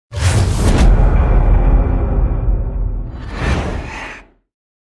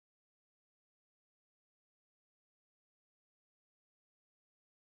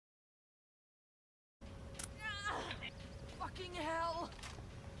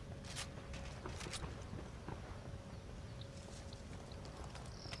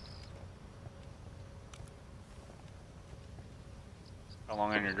How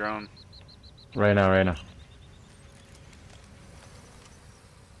long on your drone? Right now, right now.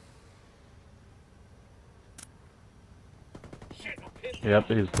 Yep,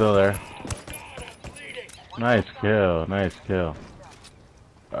 he's still there. Nice kill, nice kill.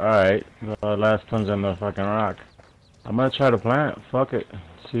 Alright, the last one's on the fucking rock. I'm gonna try to plant, fuck it.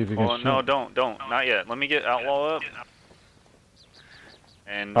 See if you can shoot. No, don't, not yet. Let me get Outlaw up.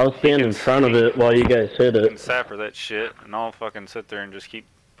 And I'll stand in front of it while you guys hit he can it. sapper that shit, and I'll fucking sit there and just keep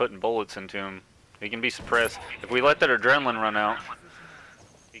putting bullets into him. He can be suppressed. If we let that adrenaline run out,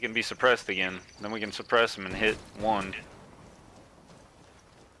 he can be suppressed again. Then we can suppress him and hit one.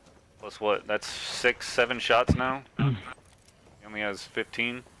 Plus what? That's 6, 7 shots now? He only has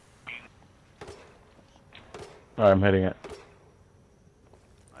 15. Alright, I'm hitting it.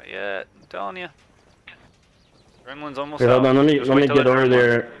 Not yet. I'm telling you. Adrenaline's almost Here, out. hold on, let me Just wait till get the over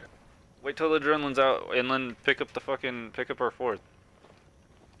there. Wait till the adrenaline's out and then pick up our fourth.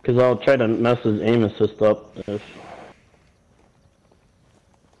 Cause I'll try to mess his aim assist up if...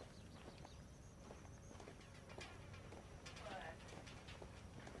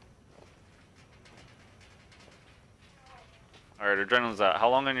 Alright, adrenaline's out. How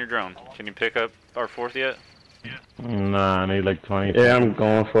long on your drone? Can you pick up our fourth yet? Nah, I need like 20. Yeah, I'm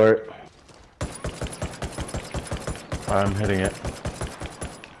going for it. I'm hitting it.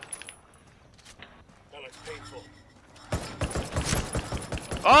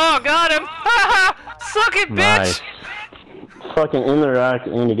 Oh, got him! Suck it, bitch! Nice. Fucking in the rock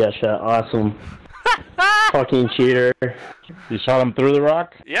and he got shot. Awesome. Fucking cheater. You shot him through the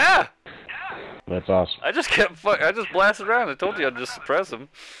rock? Yeah! That's awesome. I just I just blasted around. I told you I'd just suppress him.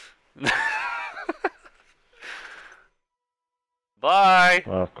 Bye!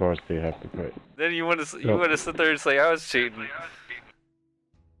 Well, of course you have to quit. Then you want to sit there and say I was cheating.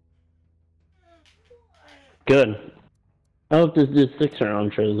 Good. I hope this dude 6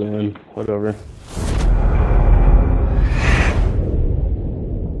 round tries to win. Whatever.